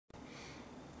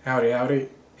Howdy howdy,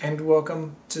 and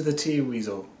welcome to the Tea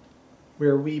Weasel,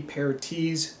 where we pair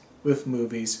teas with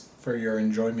movies for your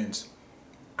enjoyment.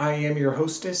 I am your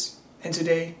hostess, and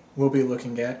today we'll be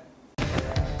looking at Get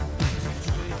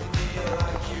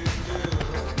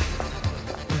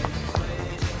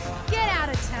out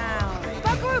of town!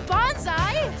 Buckaroo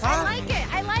Banzai! Huh? I like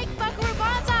it! I like Buckaroo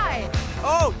Banzai!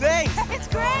 Oh, thanks! It's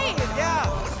great! Yeah,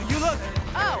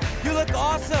 you look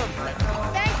awesome!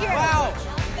 Thank you! Wow!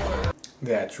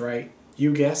 That's right,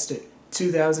 you guessed it,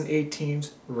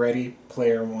 2018's Ready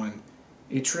Player One,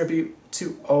 a tribute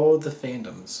to all the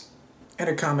fandoms, and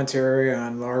a commentary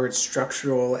on large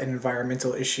structural and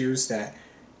environmental issues that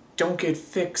don't get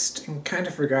fixed and kind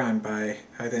of forgotten by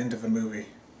the end of a movie.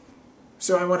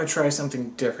 So I want to try something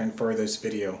different for this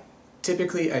video.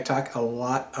 Typically I talk a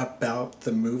lot about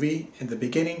the movie in the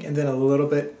beginning and then a little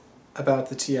bit about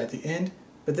the tea at the end,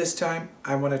 but this time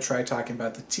I want to try talking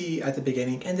about the tea at the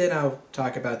beginning and then I'll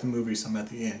talk about the movie some at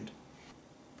the end.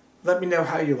 Let me know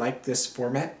how you like this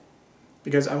format,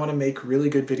 because I want to make really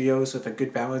good videos with a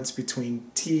good balance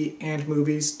between tea and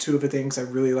movies, two of the things I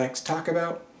really like to talk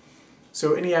about.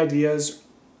 So any ideas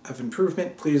of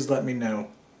improvement, please let me know.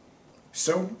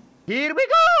 So, Here we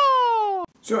go!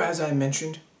 So as I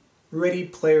mentioned, Ready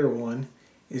Player One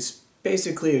is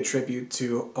basically a tribute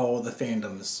to all the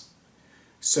fandoms.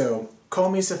 So call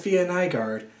me Sophia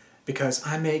Nygaard because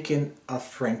I'm making a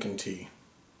franken-tea.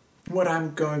 What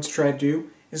I'm going to try to do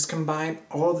is combine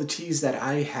all the teas that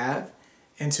I have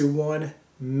into one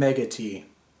mega tea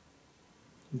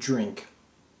drink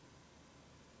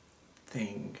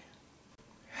thing.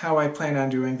 How I plan on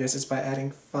doing this is by adding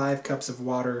 5 cups of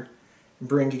water,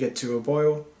 bringing it to a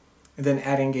boil, and then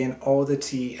adding in all the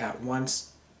tea at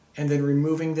once, and then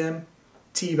removing them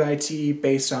tea by tea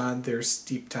based on their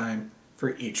steep time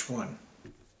for each one.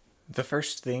 The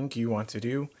first thing you want to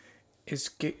do is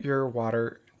get your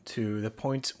water to the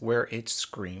point where it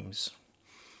screams.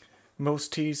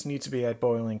 Most teas need to be at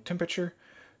boiling temperature,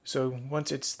 so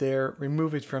once it's there,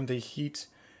 remove it from the heat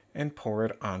and pour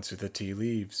it onto the tea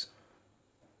leaves.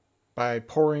 By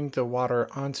pouring the water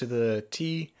onto the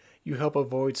tea, you help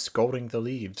avoid scalding the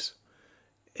leaves.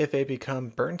 If they become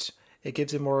burnt, it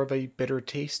gives it more of a bitter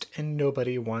taste, and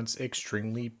nobody wants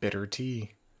extremely bitter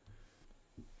tea.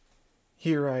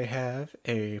 Here I have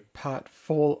a pot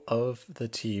full of the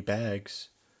tea bags.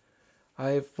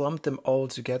 I've lumped them all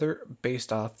together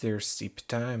based off their steep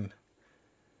time.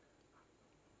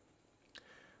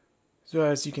 So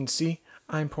as you can see,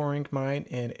 I'm pouring mine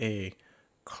in a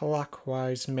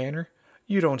clockwise manner.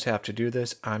 You don't have to do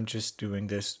this, I'm just doing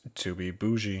this to be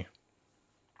bougie.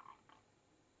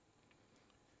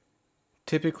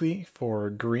 Typically,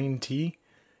 for green tea,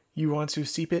 you want to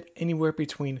steep it anywhere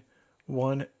between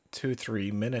 1 to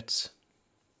 3 minutes.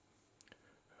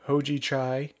 Hoji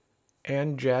chai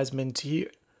and jasmine tea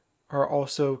are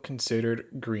also considered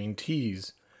green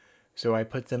teas, so I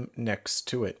put them next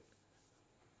to it.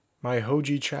 My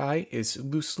Hoji chai is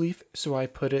loose leaf, so I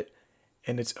put it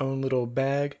in its own little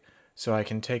bag so I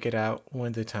can take it out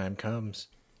when the time comes.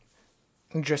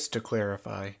 Just to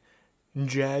clarify,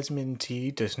 jasmine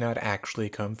tea does not actually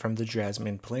come from the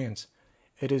jasmine plant.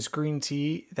 It is green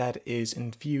tea that is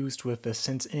infused with the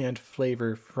scent and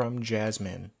flavor from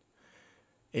jasmine.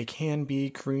 It can be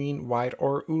green, white,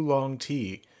 or oolong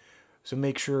tea, so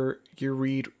make sure you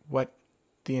read what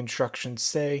the instructions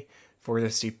say for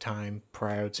the steep time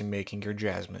prior to making your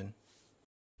jasmine.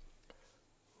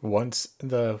 Once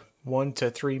the 1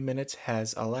 to 3 minutes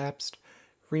has elapsed,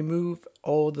 remove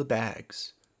all the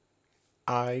bags.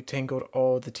 I tangled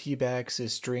all the tea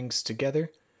bags' strings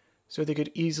together so they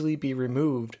could easily be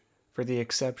removed, for the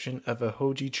exception of a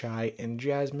Hoji chai and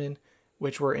jasmine,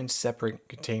 which were in separate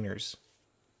containers.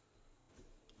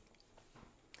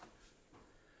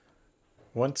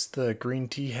 Once the green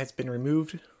tea has been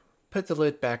removed, put the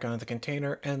lid back on the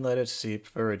container and let it steep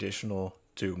for additional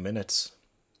 2 minutes.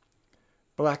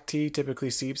 Black tea typically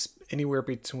steeps anywhere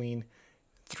between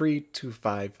 3 to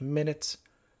 5 minutes,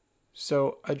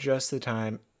 so adjust the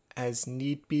time as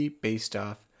need be based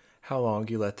off how long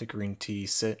you let the green tea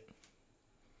sit.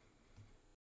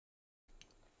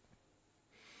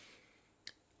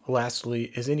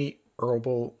 Lastly is any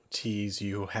herbal teas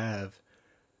you have.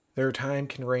 Their time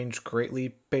can range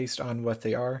greatly based on what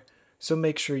they are, so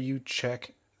make sure you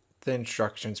check the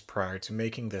instructions prior to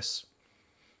making this.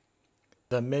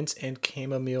 The mint and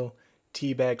chamomile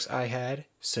tea bags I had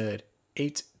said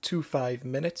 8 to 5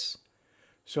 minutes,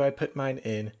 so I put mine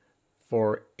in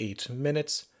for 8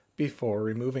 minutes before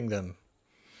removing them.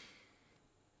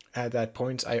 At that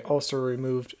point, I also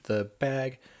removed the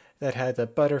bag that had the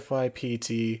butterfly pea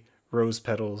tea, rose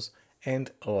petals,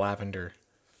 and lavender.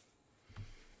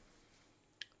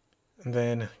 and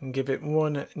then give it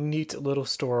one neat little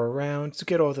stir around to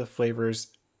get all the flavors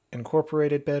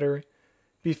incorporated better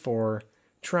before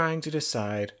trying to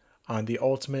decide on the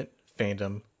ultimate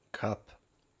fandom cup.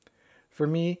 For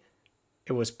me,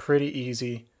 it was pretty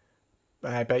easy,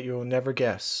 but I bet you'll never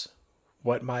guess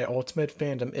what my ultimate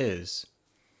fandom is.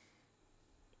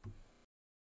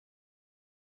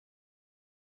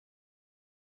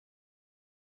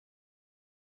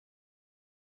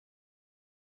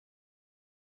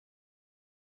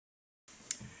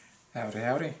 Howdy,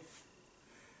 howdy.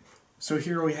 So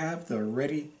here we have the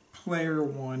Readtea Player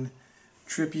One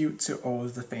tribute to all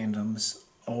of the fandoms,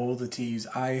 all the teas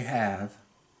I have,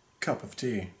 cup of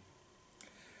tea.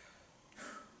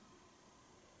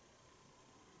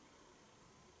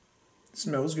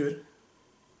 Smells good.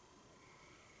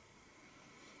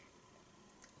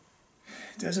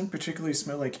 It doesn't particularly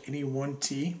smell like any one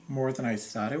tea more than I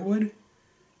thought it would. It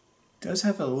does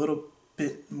have a little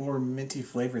bit more minty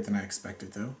flavor than I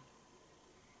expected though.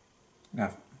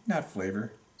 Not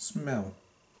flavor, smell.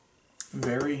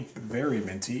 Very, very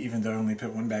minty, even though I only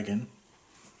put one bag in.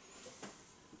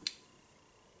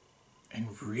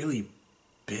 And really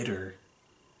bitter.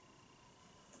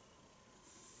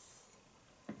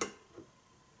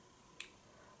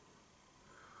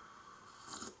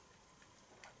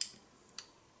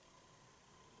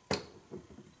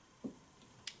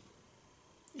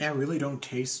 Yeah, I really don't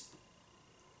taste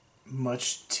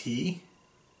much tea.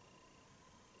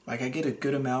 Like, I get a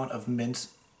good amount of mint,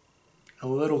 a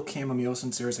little chamomile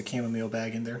since there's a chamomile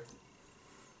bag in there.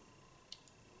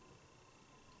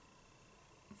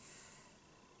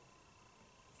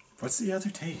 What's the other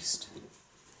taste?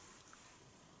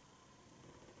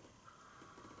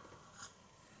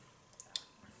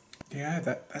 Yeah,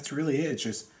 that's really it. It's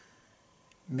just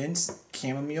mint,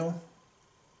 chamomile,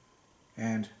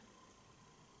 and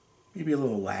maybe a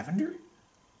little lavender?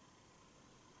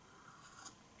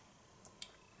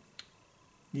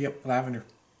 Yep, lavender.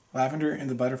 Lavender and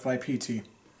the butterfly pea tea,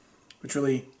 which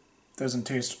really doesn't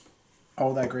taste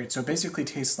all that great. So it basically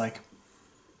tastes like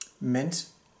mint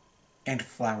and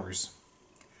flowers.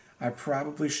 I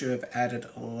probably should have added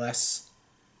less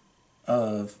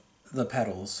of the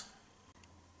petals.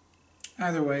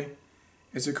 Either way,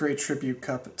 it's a great tribute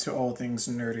cup to all things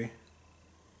nerdy.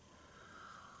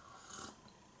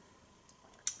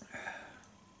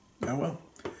 Oh well,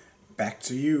 back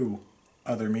to you,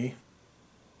 other me.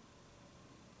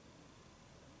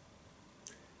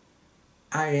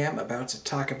 I am about to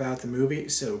talk about the movie,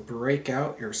 so break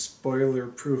out your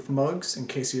spoiler-proof mugs in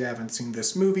case you haven't seen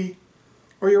this movie,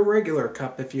 or your regular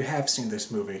cup if you have seen this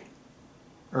movie,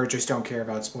 or just don't care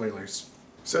about spoilers.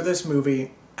 So this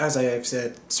movie, as I have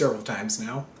said several times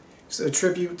now, is a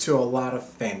tribute to a lot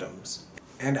of fandoms.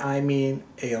 And I mean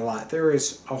a lot. There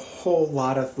is a whole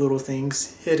lot of little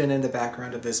things hidden in the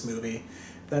background of this movie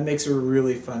that makes it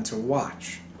really fun to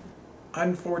watch.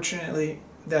 Unfortunately,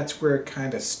 that's where it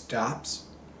kind of stops.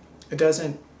 It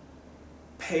doesn't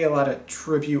pay a lot of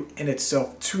tribute in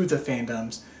itself to the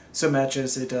fandoms so much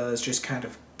as it does just kind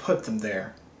of put them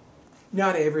there.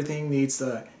 Not everything needs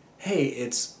the, hey,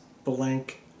 it's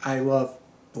blank, I love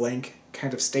blank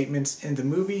kind of statements in the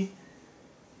movie,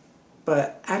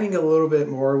 but adding a little bit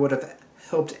more would have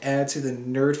helped add to the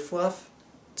nerd fluff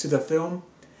to the film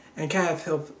and kind of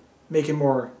help make it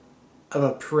more of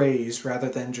a praise rather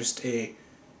than just a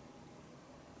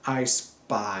I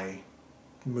Spy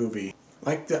movie.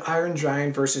 Like the Iron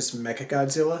Giant vs.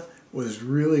 Mechagodzilla was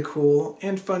really cool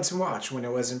and fun to watch when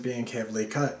it wasn't being heavily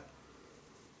cut.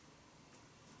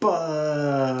 But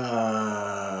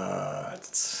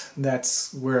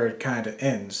that's where it kind of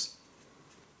ends.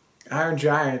 Iron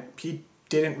Giant, he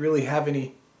didn't really have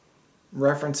any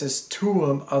references to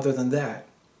him other than that.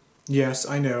 Yes,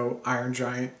 I know Iron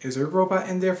Giant is a robot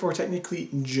and therefore technically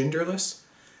genderless,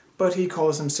 but he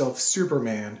calls himself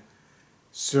Superman.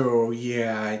 So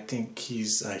yeah, I think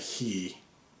he's a he.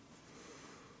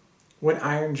 When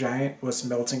Iron Giant was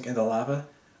melting in the lava,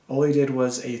 all he did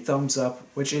was a thumbs up,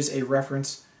 which is a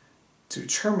reference to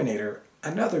Terminator,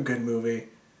 another good movie,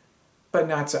 but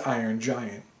not to Iron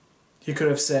Giant. He could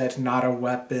have said not a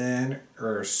weapon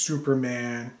or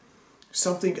Superman,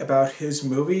 something about his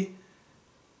movie,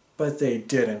 but they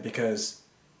didn't because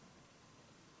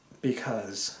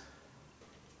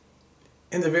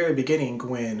in the very beginning,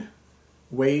 when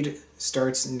Wade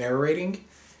starts narrating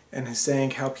and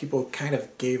saying how people kind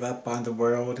of gave up on the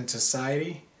world and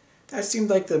society, that seemed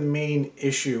like the main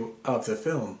issue of the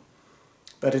film.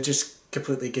 But it just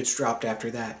completely gets dropped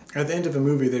after that. At the end of the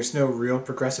movie, there's no real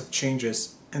progressive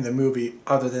changes in the movie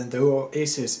other than the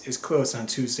Oasis is closed on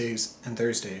Tuesdays and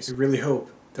Thursdays. We really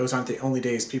hope those aren't the only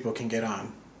days people can get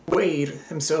on. Wade,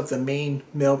 himself the main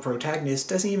male protagonist,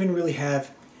 doesn't even really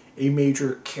have a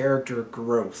major character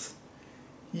growth.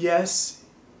 Yes,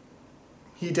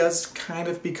 he does kind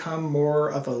of become more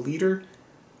of a leader.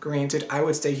 Granted, I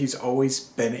would say he's always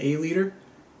been a leader,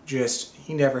 just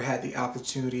he never had the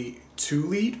opportunity to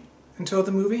lead until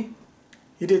the movie.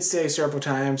 He did say several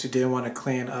times he didn't want to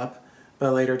clan up,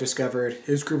 but later discovered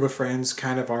his group of friends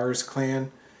kind of are his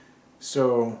clan,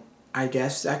 so I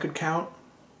guess that could count.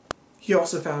 He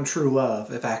also found true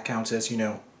love, if that counts as,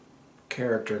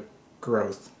 character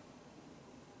growth.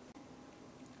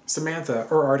 Samantha,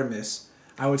 or Artemis,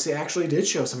 I would say actually did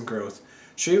show some growth.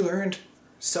 She learned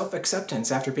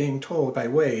self-acceptance after being told by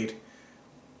Wade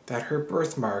that her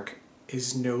birthmark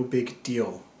is no big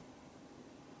deal.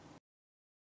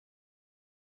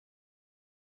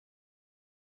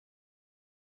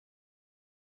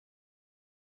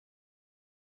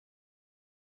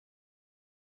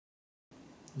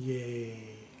 Yay.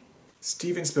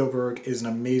 Steven Spielberg is an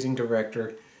amazing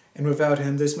director, and without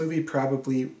him, this movie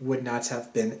probably would not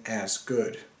have been as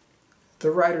good.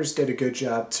 The writers did a good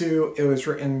job too. It was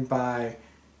written by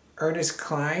Ernest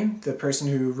Cline, the person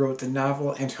who wrote the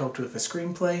novel and helped with the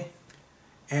screenplay,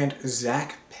 and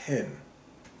Zach Penn.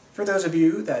 For those of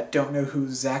you that don't know who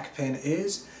Zach Penn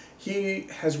is, he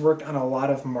has worked on a lot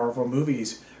of Marvel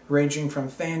movies, ranging from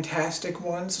fantastic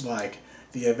ones like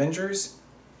The Avengers,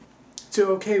 to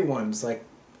okay ones like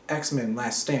X-Men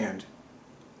Last Stand,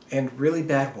 and really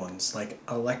bad ones like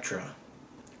Elektra.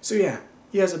 So yeah,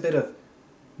 he has a bit of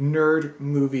nerd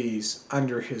movies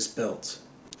under his belt.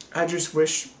 I just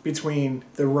wish between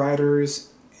the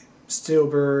writers,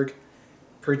 Spielberg,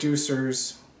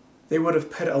 producers, they would have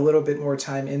put a little bit more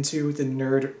time into the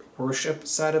nerd worship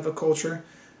side of a culture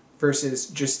versus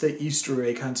just the Easter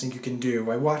egg hunting you can do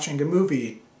by watching a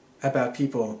movie about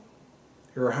people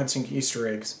who are hunting Easter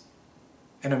eggs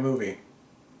in a movie.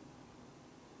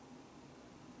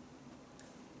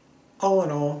 All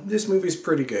in all, this movie's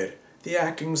pretty good. The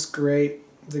acting's great,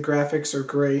 the graphics are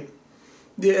great,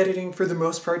 the editing for the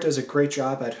most part does a great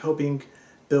job at helping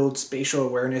build spatial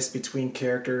awareness between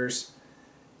characters,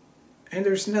 and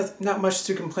there's not much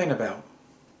to complain about,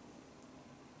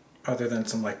 other than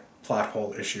some plot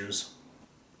hole issues.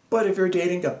 But if you're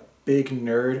dating a big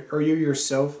nerd, or you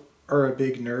yourself are a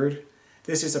big nerd,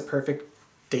 this is a perfect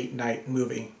date night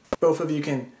movie. Both of you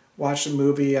can watch the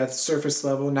movie at the surface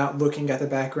level, not looking at the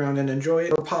background, and enjoy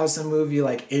it, or pause the movie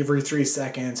every 3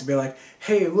 seconds and be like,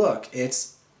 hey look,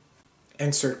 it's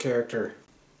insert character.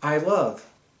 I love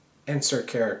insert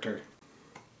character.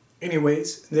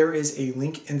 Anyways, there is a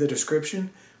link in the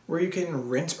description where you can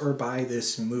rent or buy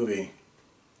this movie.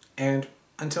 And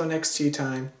until next tea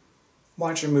time,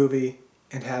 watch a movie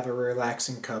and have a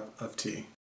relaxing cup of tea.